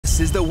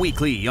is The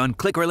Weekly on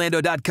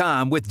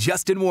ClickOrlando.com with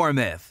Justin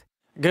Warmoth.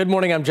 Good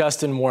morning, I'm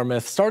Justin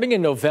Warmoth. Starting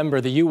in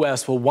November, the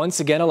U.S. will once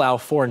again allow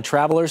foreign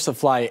travelers to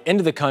fly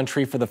into the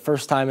country for the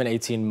first time in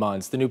 18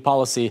 months. The new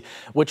policy,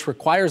 which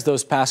requires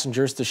those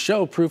passengers to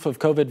show proof of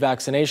COVID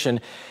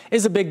vaccination,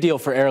 is a big deal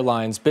for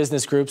airlines,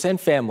 business groups,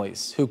 and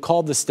families who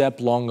called the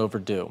step long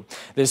overdue.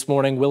 This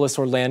morning, Willis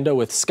Orlando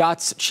with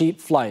Scott's Cheap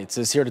Flights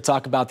is here to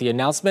talk about the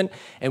announcement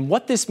and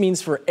what this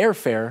means for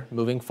airfare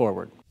moving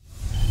forward.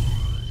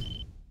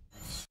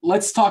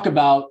 Let's talk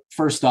about,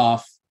 first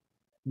off,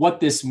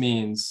 what this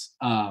means.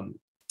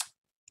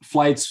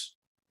 Flights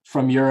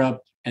from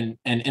Europe and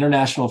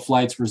international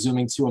flights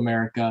resuming to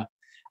America.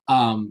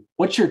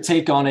 What's your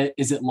take on it?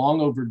 Is it long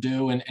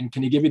overdue? And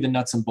can you give me the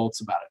nuts and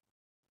bolts about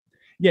it?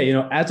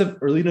 Yeah, as of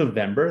early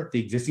November,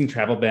 the existing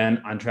travel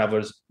ban on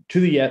travelers to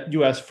the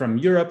U.S. from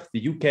Europe,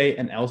 the U.K.,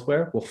 and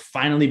elsewhere will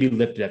finally be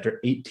lifted after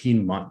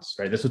 18 months,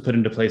 right? This was put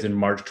into place in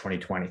March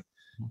 2020.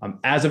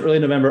 As of early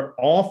November,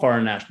 all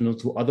foreign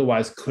nationals who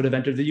otherwise could have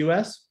entered the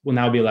U.S. will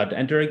now be allowed to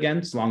enter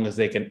again, so long as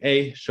they can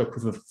A, show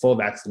proof of full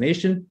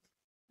vaccination,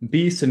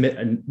 B, submit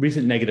a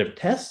recent negative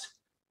test,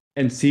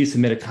 and C,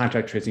 submit a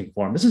contact tracing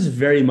form. This is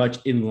very much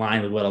in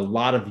line with what a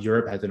lot of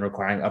Europe has been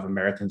requiring of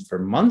Americans for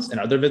months and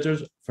other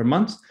visitors for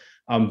months.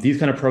 These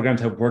kind of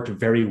programs have worked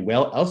very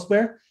well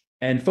elsewhere.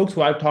 And folks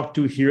who I've talked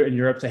to here in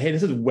Europe say, hey,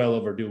 this is well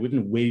overdue. We've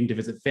been waiting to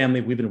visit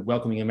family. We've been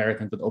welcoming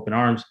Americans with open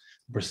arms.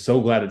 We're so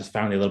glad it's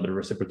finally a little bit of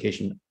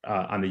reciprocation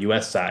on the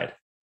U.S. side.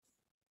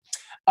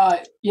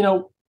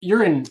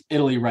 You're in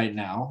Italy right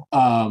now.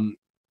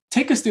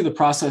 Take us through the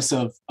process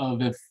of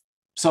if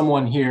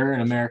someone here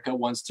in America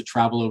wants to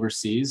travel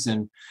overseas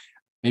and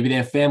maybe they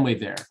have family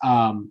there.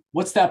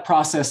 What's that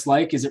process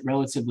like? Is it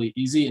relatively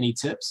easy? Any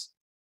tips?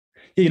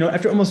 Yeah,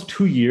 after almost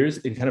 2 years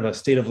in kind of a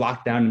state of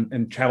lockdown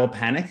and travel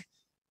panic,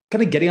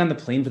 kind of getting on the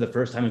plane for the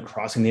first time and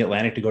crossing the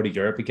Atlantic to go to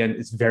Europe again,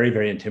 it's very,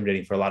 very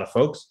intimidating for a lot of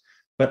folks.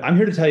 But I'm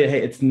here to tell you,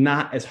 hey, it's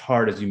not as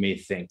hard as you may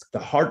think.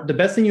 The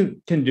best thing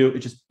you can do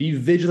is just be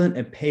vigilant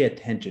and pay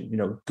attention.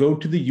 Go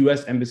to the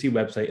U.S. Embassy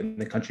website in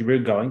the country where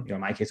you're going. In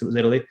my case, it was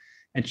Italy,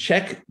 and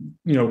check,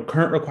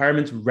 current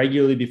requirements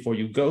regularly before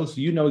you go, so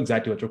you know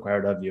exactly what's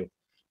required of you.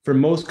 For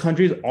most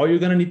countries, all you're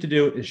going to need to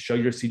do is show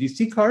your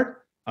CDC card.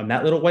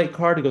 That little white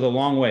card, it goes a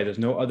long way. There's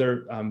no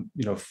other,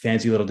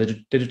 fancy little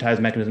digitized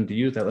mechanism to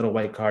use. That little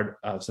white card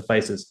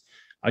suffices.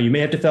 You may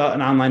have to fill out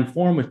an online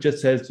form which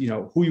just says,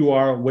 who you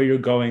are, where you're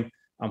going,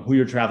 who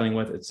you're traveling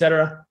with, et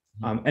cetera.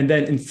 And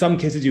then in some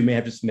cases, you may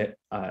have to submit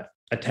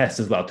a test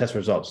as well, test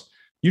results.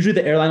 Usually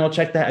the airline will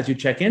check that as you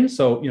check in.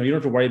 So, you don't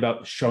have to worry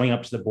about showing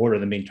up to the border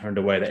and then being turned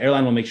away. The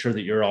airline will make sure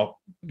that you're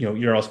all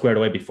squared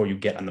away before you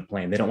get on the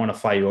plane. They don't want to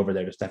fly you over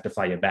there, just have to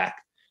fly you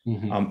back.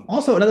 Mm-hmm.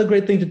 Also, another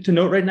great thing to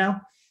note right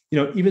now,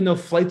 even though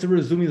flights are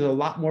resuming, there's a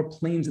lot more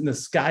planes in the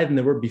sky than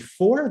there were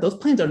before. Those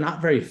planes are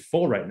not very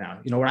full right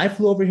now. When I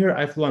flew over here,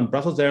 I flew on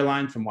Brussels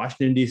Airlines from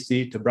Washington,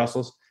 D.C. to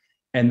Brussels.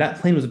 And that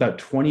plane was about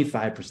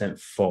 25%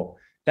 full.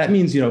 That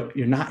means, you're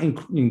not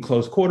in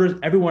close quarters.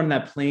 Everyone in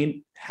that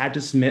plane had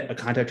to submit a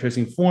contact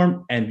tracing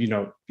form and,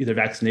 either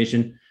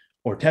vaccination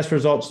or test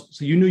results.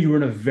 So you knew you were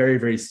in a very,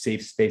 very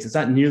safe space. It's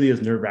not nearly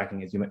as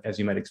nerve-wracking as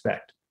you might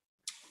expect.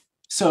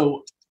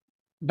 So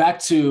back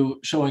to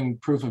showing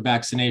proof of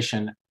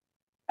vaccination,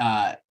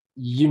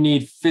 you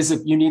need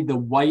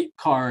the white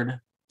card,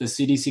 the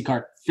CDC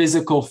card,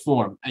 physical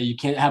form. You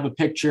can't have a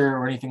picture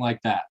or anything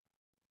like that.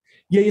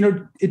 Yeah,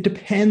 it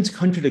depends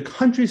country to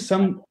country.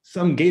 Some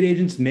gate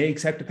agents may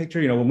accept a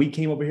picture. When we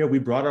came over here, we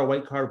brought our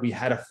white card. We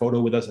had a photo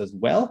with us as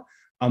well.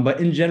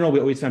 But in general, we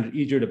always found it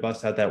easier to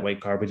bust out that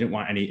white card. We didn't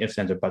want any ifs,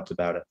 ands, or buts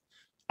about it.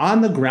 On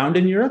the ground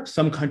in Europe,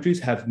 some countries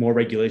have more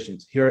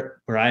regulations.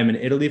 Here, where I am in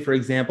Italy, for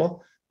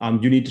example,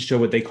 you need to show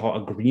what they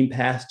call a green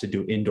pass to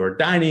do indoor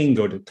dining,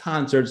 go to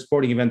concerts,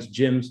 sporting events,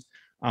 gyms.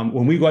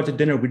 When we go out to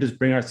dinner, we just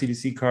bring our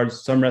CDC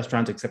cards. Some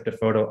restaurants accept a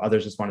photo,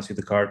 others just want to see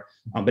the card.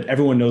 But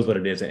everyone knows what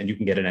it is, and you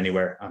can get it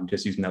anywhere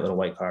just using that little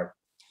white card.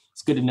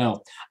 It's good to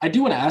know. I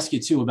do want to ask you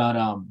too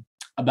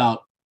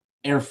about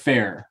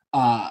airfare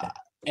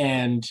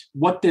and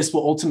what this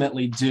will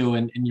ultimately do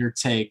in your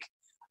take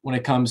when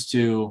it comes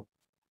to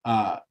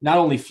not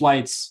only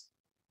flights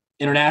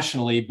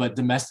internationally, but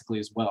domestically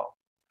as well.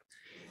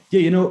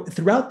 Yeah,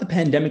 throughout the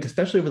pandemic,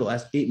 especially over the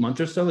last 8 months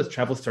or so, as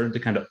travel started to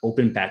kind of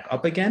open back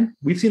up again,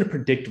 we've seen a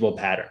predictable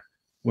pattern.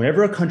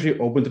 Whenever a country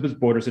opens up its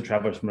borders to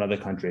travelers from another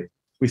country,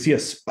 we see a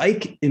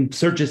spike in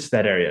searches to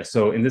that area.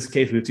 So in this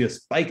case, we would see a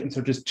spike in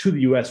searches to the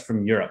US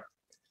from Europe,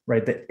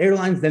 right? The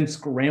airlines then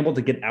scramble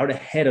to get out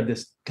ahead of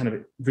this kind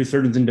of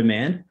resurgence in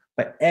demand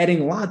by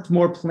adding lots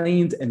more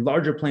planes and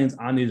larger planes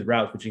on these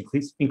routes, which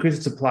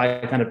increases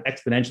supply kind of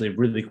exponentially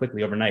really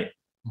quickly overnight.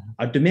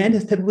 Demand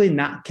has typically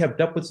not kept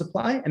up with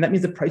supply, and that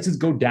means the prices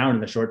go down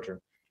in the short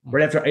term.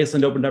 Right after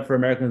Iceland opened up for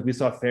Americans, we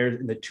saw fares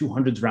in the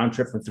 200s round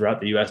trip from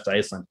throughout the US to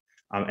Iceland,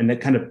 and that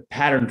kind of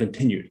pattern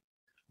continued.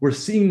 We're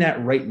seeing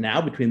that right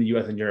now between the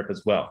US and Europe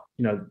as well.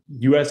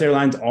 US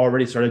airlines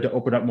already started to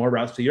open up more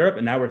routes to Europe,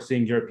 and now we're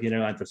seeing European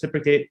airlines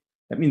reciprocate.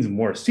 That means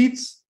more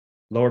seats,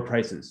 lower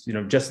prices.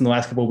 Just in the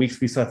last couple of weeks,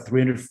 we saw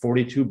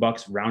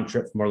 $342 round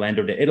trip from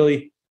Orlando to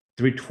Italy,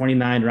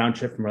 $329 round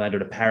trip from Orlando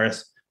to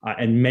Paris,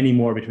 and many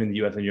more between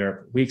the US and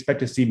Europe. We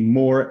expect to see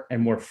more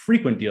and more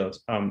frequent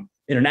deals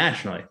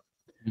internationally.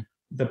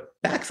 The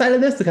backside of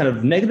this, the kind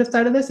of negative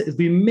side of this, is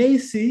we may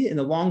see in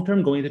the long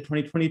term going into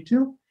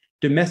 2022,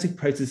 domestic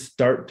prices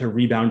start to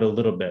rebound a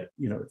little bit.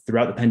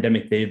 Throughout the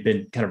pandemic, they've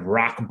been kind of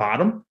rock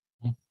bottom.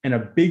 And a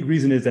big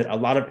reason is that a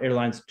lot of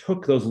airlines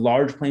took those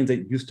large planes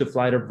that used to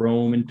fly to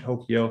Rome and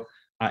Tokyo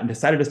and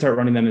decided to start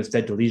running them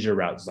instead to leisure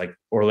routes like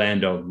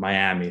Orlando,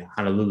 Miami,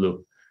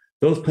 Honolulu.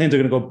 Those planes are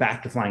going to go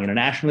back to flying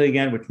internationally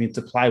again, which means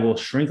supply will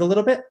shrink a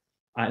little bit.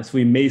 And so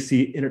we may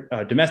see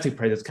domestic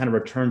prices kind of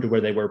return to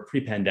where they were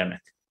pre-pandemic.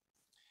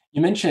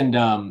 You mentioned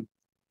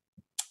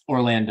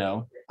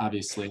Orlando,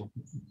 obviously,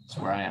 that's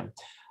where I am.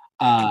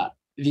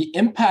 The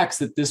impacts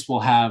that this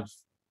will have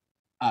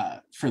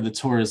for the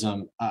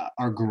tourism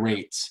are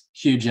great,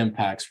 huge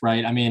impacts,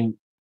 right? I mean,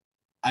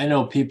 I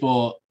know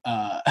people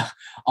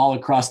all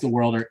across the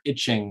world are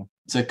itching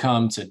to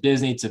come to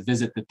Disney, to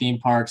visit the theme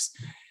parks,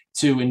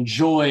 to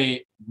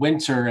enjoy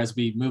winter as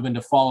we move into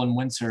fall and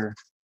winter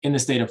in the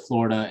state of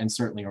Florida and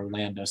certainly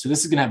Orlando. So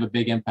this is going to have a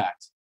big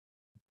impact.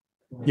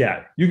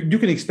 Yeah, you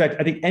can expect,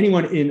 I think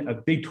anyone in a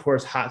big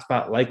tourist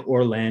hotspot like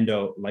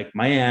Orlando, like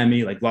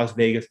Miami, like Las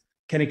Vegas,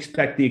 can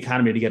expect the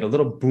economy to get a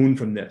little boon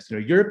from this.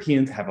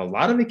 Europeans have a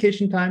lot of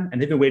vacation time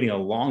and they've been waiting a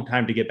long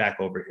time to get back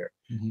over here,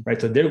 right?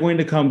 So they're going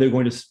to come, they're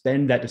going to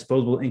spend that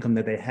disposable income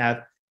that they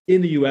have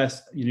in the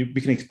US. We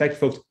can expect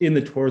folks in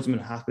the tourism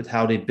and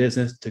hospitality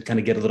business to kind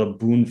of get a little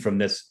boon from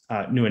this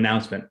new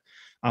announcement.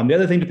 The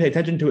other thing to pay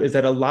attention to is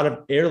that a lot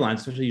of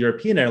airlines, especially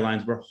European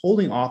airlines, were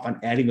holding off on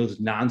adding those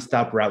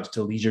nonstop routes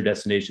to leisure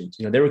destinations.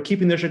 They were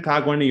keeping their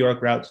Chicago and New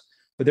York routes,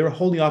 but they were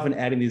holding off on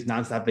adding these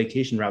nonstop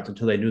vacation routes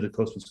until they knew the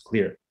coast was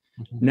clear.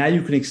 Now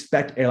you can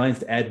expect airlines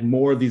to add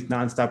more of these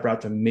nonstop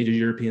routes from major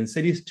European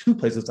cities to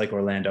places like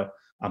Orlando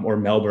or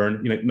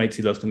Melbourne. You might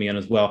see those coming in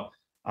as well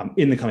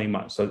in the coming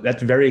months. So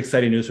that's very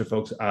exciting news for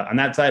folks on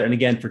that side. And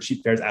again, for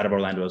cheap fares out of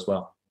Orlando as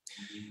well.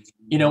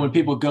 When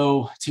people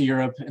go to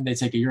Europe and they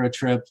take a Euro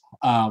trip,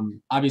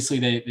 obviously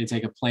they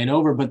take a plane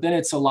over, but then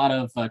it's a lot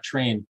of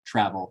train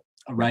travel,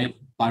 right?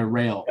 By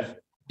rail.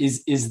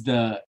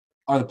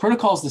 Are the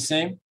protocols the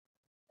same?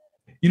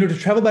 To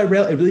travel by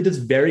rail, it really does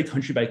vary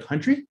country by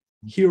country.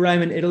 Here where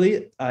I'm in Italy,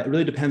 it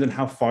really depends on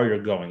how far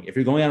you're going. If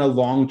you're going on a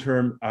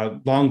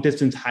long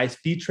distance, high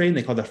speed train,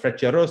 they call the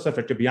Frecciarossa,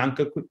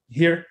 Frecciabianca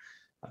here.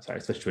 Sorry, I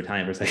switched to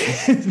Italian for a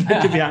second.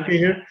 Frecciabianca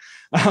here.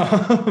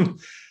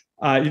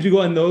 If you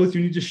go on those,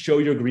 you need to show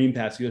your green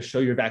pass. You'll show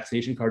your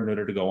vaccination card in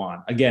order to go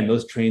on. Again,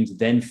 those trains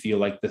then feel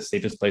like the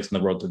safest place in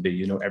the world to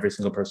be. Every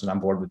single person on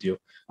board with you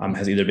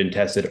has either been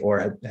tested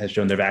or has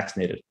shown they're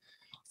vaccinated.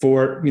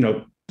 For,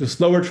 the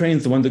slower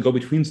trains, the ones that go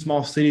between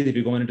small cities, if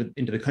you're going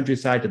into the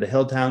countryside to the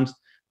hill towns,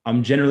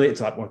 generally it's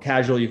a lot more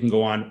casual. You can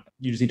go on,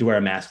 you just need to wear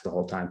a mask the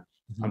whole time.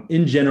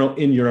 In general,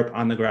 in Europe,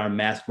 on the ground,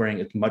 mask wearing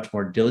is much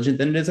more diligent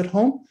than it is at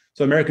home.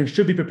 So Americans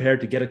should be prepared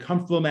to get a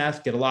comfortable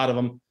mask, get a lot of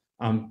them,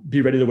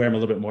 be ready to wear them a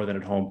little bit more than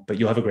at home, but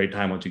you'll have a great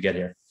time once you get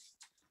here.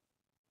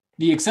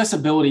 The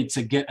accessibility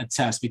to get a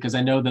test, because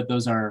I know that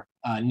those are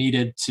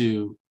needed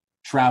to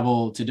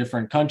travel to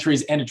different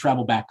countries and to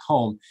travel back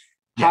home.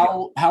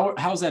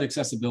 How's that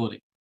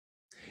accessibility?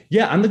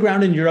 Yeah, on the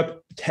ground in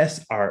Europe,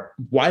 tests are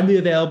widely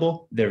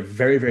available. They're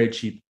very, very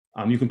cheap.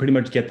 You can pretty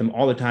much get them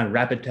all the time.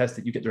 Rapid tests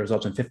that you get the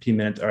results in 15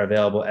 minutes are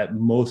available at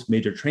most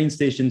major train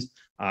stations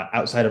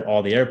outside of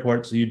all the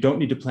airports. So you don't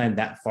need to plan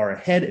that far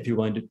ahead if you're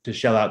willing to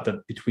shell out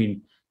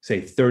between,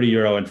 say, 30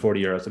 euro and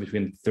 40 euro, so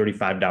between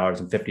 $35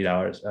 and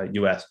 $50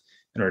 US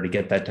in order to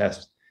get that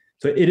test.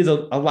 So it is a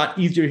lot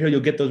easier here. You'll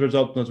get those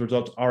results. Those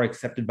results are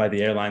accepted by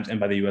the airlines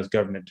and by the US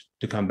government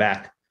to come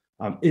back.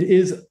 It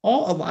is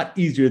all a lot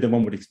easier than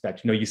one would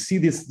expect. You see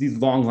these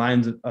long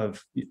lines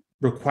of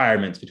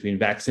requirements between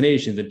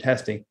vaccinations and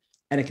testing,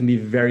 and it can be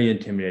very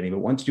intimidating. But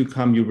once you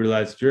come, you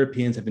realize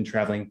Europeans have been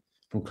traveling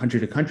from country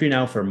to country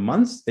now for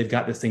months. They've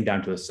got this thing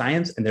down to a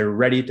science, and they're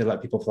ready to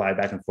let people fly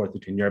back and forth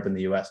between Europe and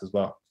the US as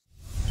well.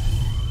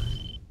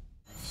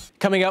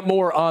 Coming up,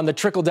 more on the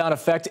trickle-down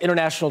effect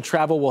international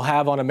travel will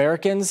have on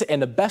Americans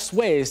and the best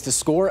ways to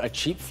score a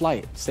cheap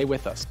flight. Stay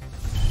with us.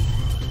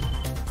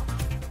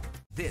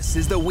 This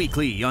is The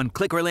Weekly on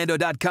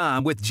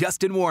ClickOrlando.com with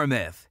Justin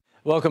Warmoth.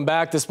 Welcome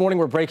back. This morning,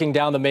 we're breaking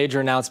down the major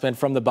announcement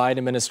from the Biden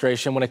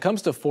administration when it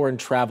comes to foreign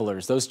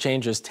travelers. Those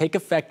changes take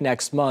effect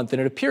next month, and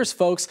it appears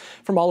folks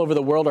from all over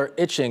the world are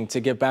itching to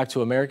get back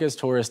to America's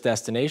tourist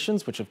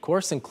destinations, which of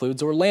course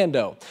includes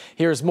Orlando.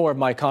 Here's more of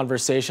my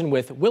conversation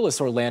with Willis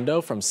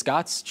Orlando from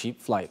Scott's Cheap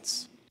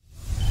Flights.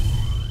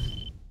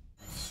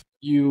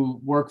 You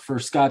work for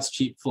Scott's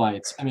Cheap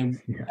Flights. I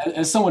mean,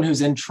 as someone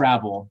who's in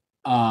travel,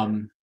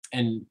 and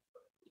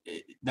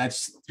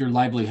that's your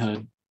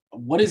livelihood,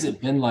 what has it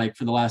been like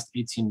for the last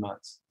 18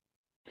 months?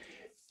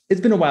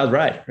 It's been a wild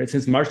ride, right?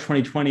 Since March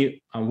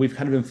 2020, we've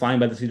kind of been flying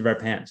by the seat of our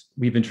pants.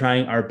 We've been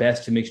trying our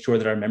best to make sure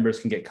that our members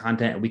can get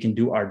content and we can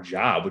do our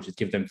job, which is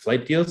give them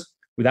flight deals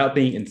without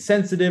being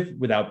insensitive,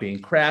 without being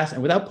crass,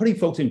 and without putting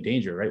folks in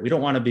danger, right? We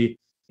don't want to be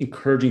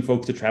encouraging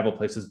folks to travel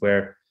places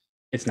where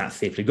it's not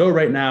safe to go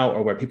right now,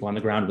 or where people on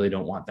the ground really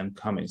don't want them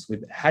coming. So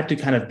we've had to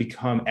kind of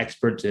become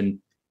experts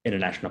in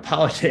international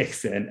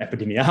politics and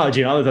epidemiology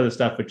and all this other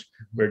stuff, which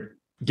we're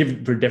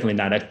definitely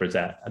not experts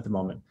at the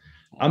moment.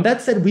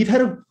 That said, we've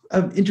had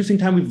an interesting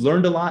time. We've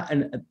learned a lot.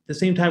 And at the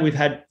same time, we've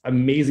had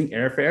amazing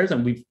airfares,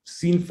 and we've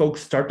seen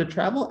folks start to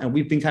travel. And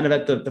we've been kind of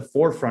at the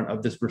forefront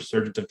of this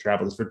resurgence of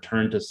travel, this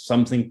return to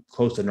something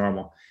close to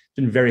normal. It's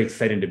been very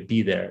exciting to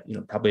be there.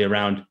 Probably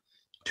around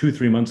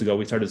 2-3 months ago,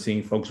 we started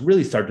seeing folks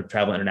really start to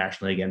travel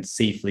internationally again,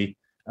 safely,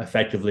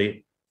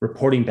 effectively,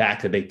 reporting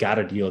back that they got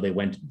a deal. They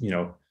went,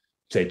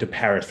 say to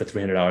Paris for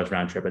 $300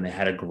 round trip, and they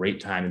had a great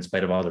time in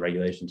spite of all the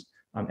regulations.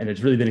 And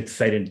it's really been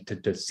exciting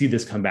to see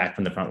this come back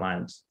from the front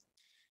lines.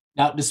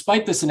 Now,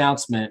 despite this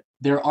announcement,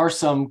 there are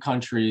some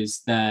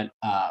countries that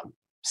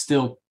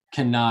still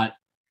cannot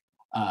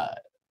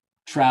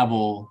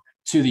travel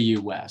to the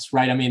U.S.,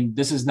 right? I mean,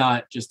 this is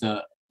not just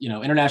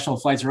international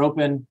flights are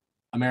open.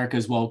 America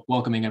is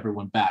welcoming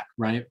everyone back,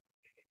 right?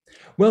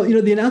 Well,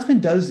 the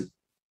announcement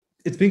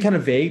it's been kind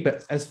of vague,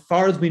 but as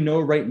far as we know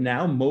right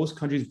now, most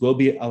countries will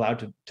be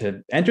allowed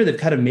to enter. They've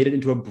kind of made it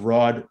into a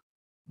broad,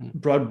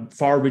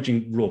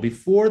 far-reaching rule.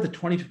 Before the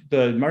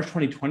March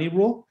 2020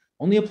 rule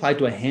only applied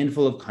to a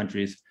handful of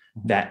countries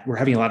that were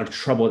having a lot of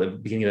trouble at the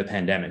beginning of the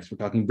pandemic. So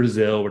we're talking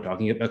Brazil, we're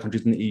talking about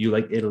countries in the EU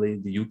like Italy,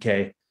 the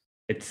UK,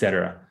 et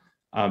cetera.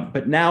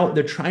 But now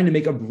they're trying to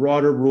make a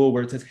broader rule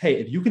where it says, hey,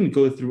 if you can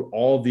go through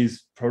all of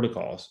these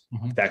protocols,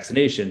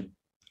 vaccination,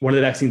 one of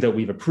the vaccines that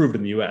we've approved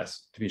in the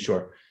US, to be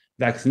sure,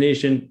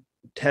 vaccination,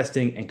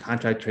 testing, and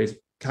contact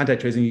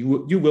tracing,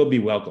 you will be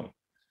welcome.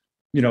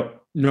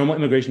 Normal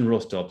immigration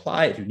rules still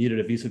apply. If you needed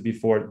a visa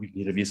before, you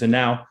need a visa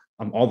now.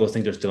 All those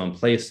things are still in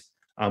place.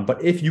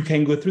 But if you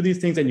can go through these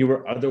things and you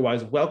were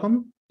otherwise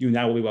welcome, you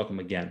now will be welcome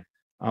again.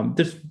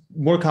 There's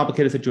more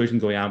complicated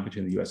situations going on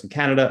between the US and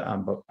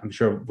Canada, but I'm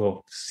sure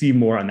we'll see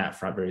more on that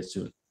front very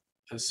soon.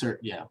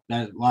 Yeah,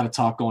 a lot of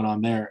talk going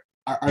on there.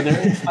 Are there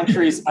any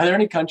countries? Are there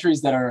any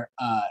countries that are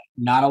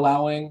not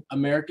allowing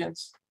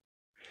Americans?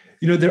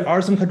 There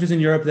are some countries in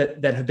Europe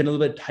that have been a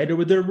little bit tighter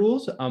with their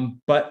rules,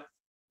 but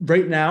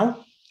right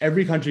now,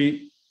 every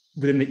country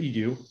within the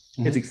EU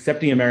is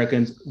accepting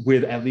Americans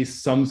with at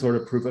least some sort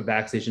of proof of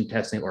vaccination,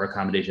 testing, or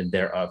accommodation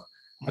thereof.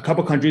 A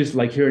couple countries,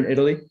 like here in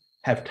Italy,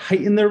 have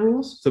tightened their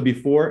rules. So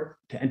before,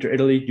 to enter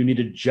Italy, you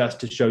needed just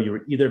to show you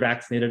were either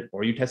vaccinated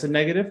or you tested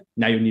negative.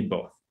 Now you need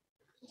both.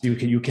 So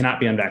you cannot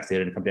be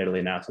unvaccinated and come to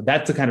Italy now. So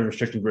that's the kind of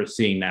restriction we're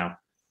seeing now.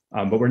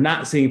 But we're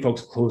not seeing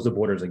folks close the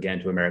borders again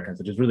to Americans,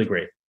 which is really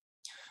great.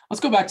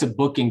 Let's go back to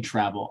booking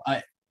travel.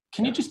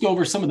 Can you just go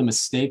over some of the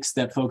mistakes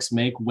that folks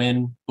make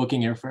when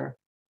booking airfare?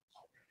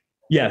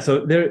 Yeah,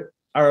 so there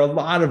are a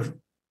lot of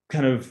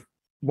kind of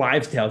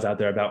wives' tales out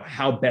there about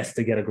how best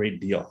to get a great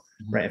deal,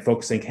 right? And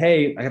folks think,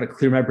 hey, I got to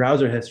clear my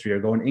browser history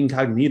or go in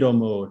incognito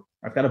mode.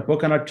 Or I've got to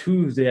book on a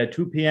Tuesday at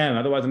 2 p.m.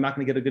 Otherwise, I'm not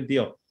going to get a good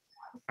deal.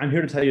 I'm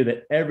here to tell you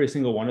that every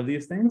single one of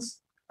these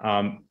things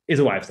is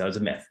a wives' tale, is a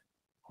myth.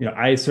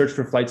 I search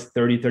for flights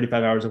 30,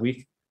 35 hours a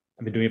week.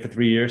 I've been doing it for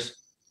 3 years.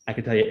 I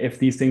can tell you, if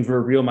these things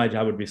were real, my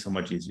job would be so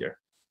much easier.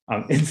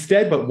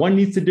 Instead, what one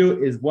needs to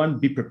do is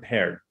be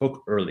prepared,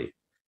 book early.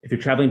 If you're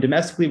traveling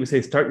domestically, we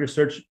say start your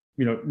search,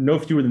 no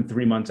fewer than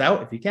 3 months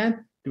out. If you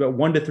can, about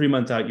 1 to 3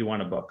 months out, you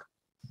want to book.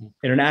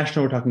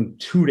 International, we're talking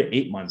 2 to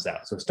 8 months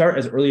out. So start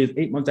as early as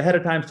 8 months ahead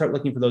of time, start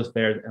looking for those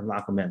fares and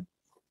lock them in.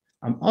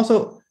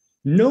 Also,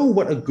 know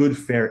what a good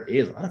fare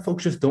is. A lot of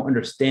folks just don't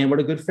understand what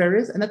a good fare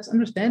is, and that's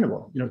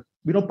understandable.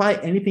 We don't buy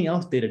anything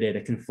else day to day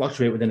that can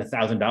fluctuate within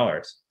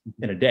 $1,000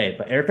 in a day,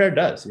 but airfare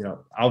does.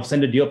 I'll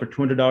send a deal for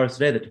 $200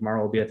 today that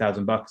tomorrow will be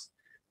 $1,000.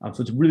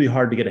 So it's really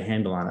hard to get a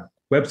handle on it.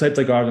 Websites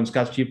like ours on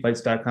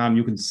ScottscheapFlights.com,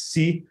 you can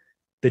see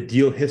the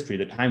deal history,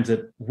 the times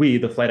that we,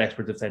 the flight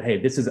experts, have said, hey,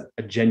 this is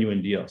a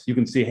genuine deal. So you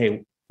can see,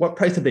 hey, what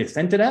price have they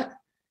sent it at?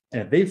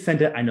 And if they've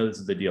sent it, I know this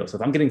is the deal. So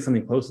if I'm getting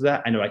something close to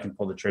that, I know I can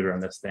pull the trigger on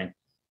this thing.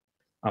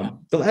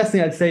 The last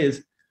thing I'd say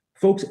is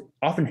folks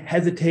often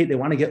hesitate. They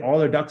want to get all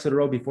their ducks in a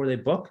row before they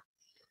book.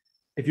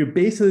 If you're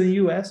based in the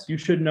US, you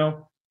should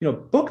know,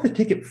 book the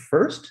ticket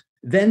first,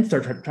 then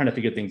start trying to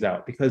figure things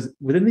out. Because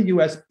within the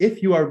US,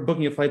 if you are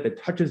booking a flight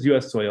that touches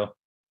US soil,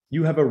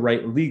 you have a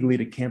right legally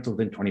to cancel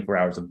within 24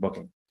 hours of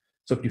booking.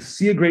 So if you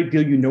see a great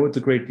deal, it's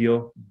a great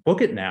deal,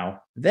 book it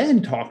now,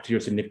 then talk to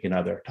your significant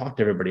other, talk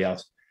to everybody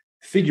else,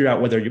 figure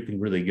out whether you can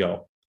really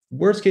go.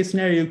 Worst case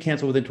scenario,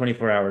 cancel within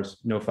 24 hours,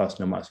 no fuss,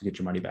 no muss, you get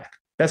your money back.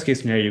 Best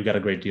case scenario, you've got a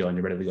great deal and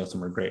you're ready to go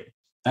somewhere great.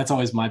 That's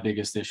always my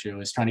biggest issue,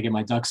 is trying to get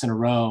my ducks in a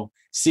row,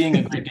 seeing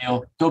a great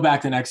deal, go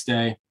back the next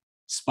day,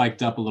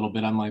 spiked up a little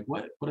bit. I'm like,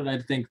 what did I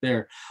think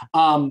there?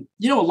 A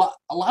lot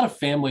of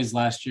families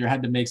last year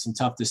had to make some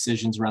tough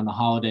decisions around the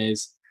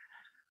holidays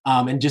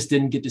and just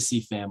didn't get to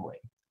see family.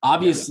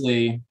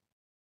 Obviously,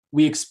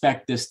 we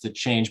expect this to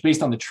change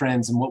based on the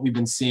trends and what we've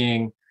been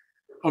seeing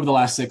over the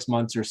last 6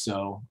 months or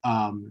so.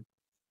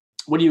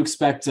 What do you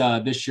expect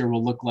this year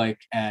will look like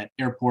at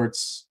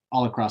airports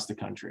all across the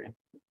country?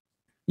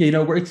 Yeah,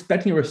 we're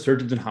expecting a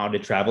resurgence in holiday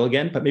travel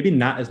again, but maybe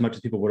not as much as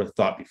people would have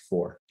thought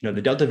before.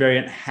 The Delta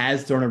variant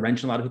has thrown a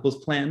wrench in a lot of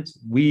people's plans.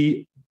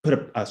 We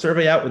put a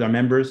survey out with our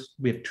members.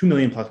 We have 2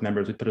 million plus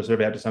members. We put a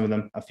survey out to some of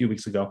them a few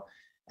weeks ago,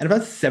 and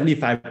about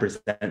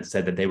 75%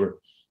 said that they were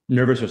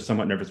nervous or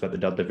somewhat nervous about the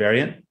Delta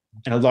variant.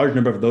 And a large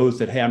number of those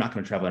said, hey, I'm not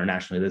going to travel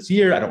internationally this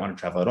year. I don't want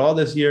to travel at all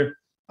this year.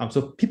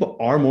 So people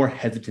are more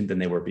hesitant than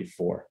they were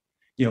before.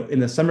 In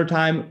the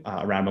summertime,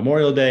 around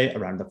Memorial Day,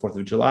 around the 4th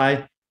of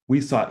July, we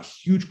saw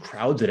huge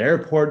crowds at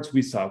airports.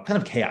 We saw kind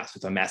of chaos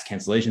with mass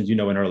cancellations. In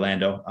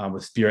Orlando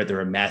with Spirit, there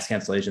were mass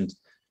cancellations.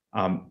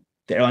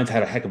 The airlines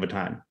had a heck of a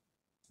time.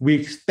 We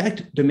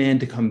expect demand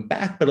to come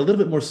back, but a little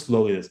bit more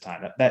slowly this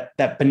time.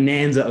 That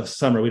bonanza of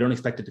summer, we don't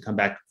expect it to come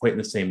back quite in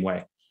the same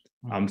way.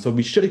 So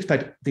we should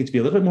expect things to be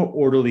a little bit more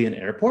orderly in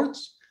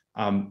airports.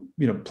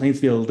 Planes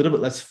to be a little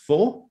bit less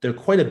full. They're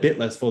quite a bit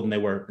less full than they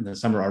were in the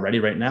summer already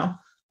right now.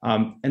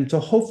 And so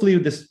hopefully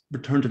this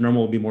return to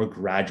normal will be more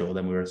gradual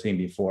than we were seeing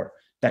before.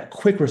 That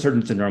quick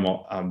resurgence to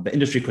normal, the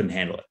industry couldn't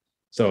handle it.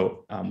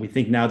 So we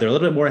think now they're a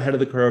little bit more ahead of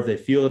the curve. They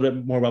feel a little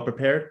bit more well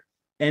prepared,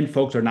 and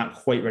folks are not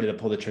quite ready to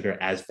pull the trigger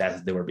as fast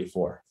as they were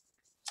before.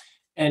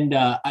 And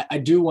I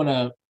do want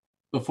to,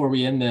 before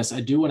we end this,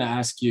 I do want to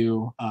ask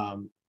you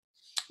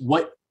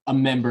what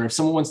if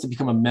someone wants to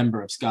become a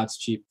member of Scott's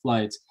Cheap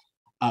Flights,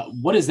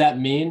 what does that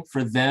mean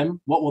for them?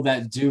 What will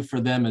that do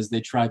for them as they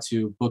try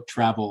to book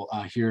travel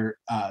here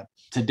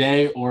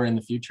today or in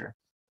the future?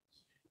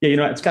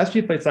 Yeah, at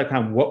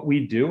ScottsCheapFlights.com, what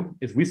we do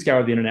is we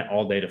scour the internet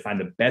all day to find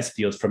the best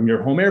deals from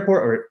your home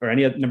airport or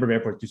any number of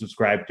airports you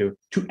subscribe to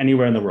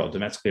anywhere in the world,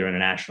 domestically or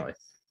internationally.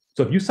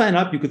 So if you sign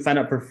up, you could sign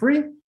up for free,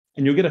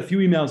 and you'll get a few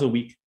emails a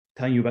week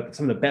telling you about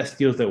some of the best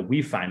deals that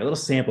we find, a little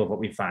sample of what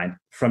we find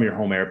from your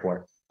home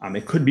airport.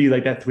 It could be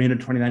like that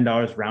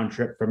 $329 round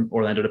trip from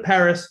Orlando to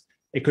Paris.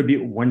 It could be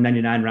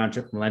 $199 round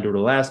trip from Orlando to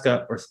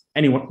Alaska, or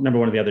number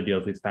one of the other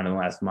deals we've found in the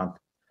last month.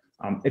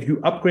 If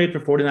you upgrade for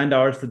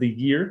 $49 for the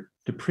year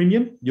to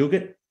premium, you'll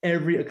get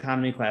every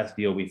economy class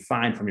deal we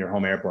find from your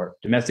home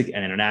airport, domestic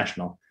and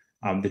international.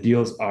 The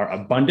deals are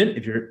abundant.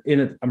 If you're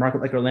in a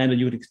market like Orlando,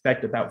 you would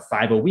expect about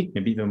 5 a week,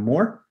 maybe even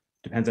more.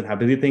 Depends on how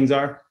busy things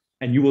are.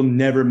 And you will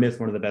never miss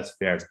one of the best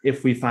fares.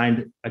 If we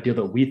find a deal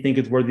that we think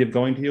is worthy of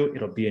going to you,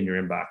 it'll be in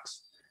your inbox.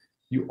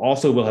 You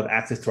also will have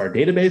access to our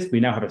database. We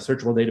now have a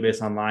searchable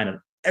database online of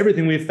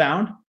everything we've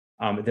found.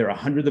 There are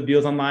hundreds of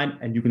deals online,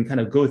 and you can kind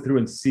of go through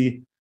and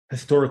see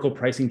historical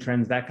pricing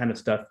trends, that kind of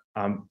stuff,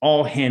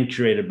 all hand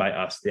curated by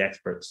us, the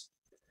experts.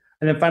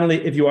 And then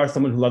finally, if you are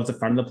someone who loves the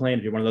front of the plane,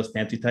 if you're one of those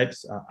fancy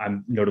types,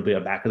 I'm notably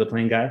a back of the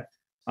plane guy,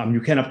 you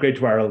can upgrade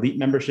to our elite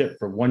membership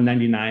for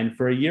 $199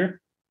 for a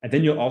year. And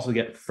then you'll also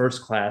get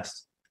first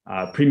class,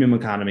 premium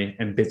economy,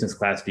 and business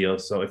class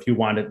deals. So if you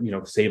want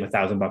to, save $1,000,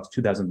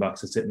 $2,000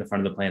 to sit in the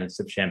front of the plane and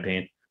sip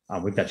champagne,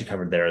 we've got you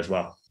covered there as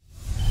well.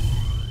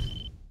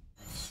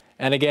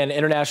 And again,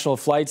 international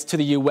flights to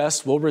the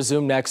U.S. will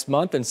resume next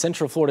month, and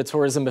Central Florida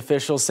tourism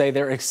officials say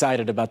they're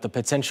excited about the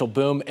potential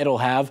boom it'll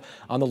have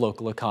on the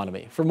local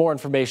economy. For more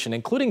information,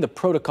 including the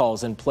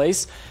protocols in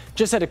place,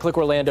 just head to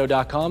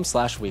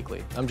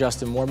clickorlando.com/weekly. I'm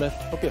Justin Warmoth.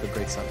 Hope you have a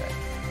great Sunday.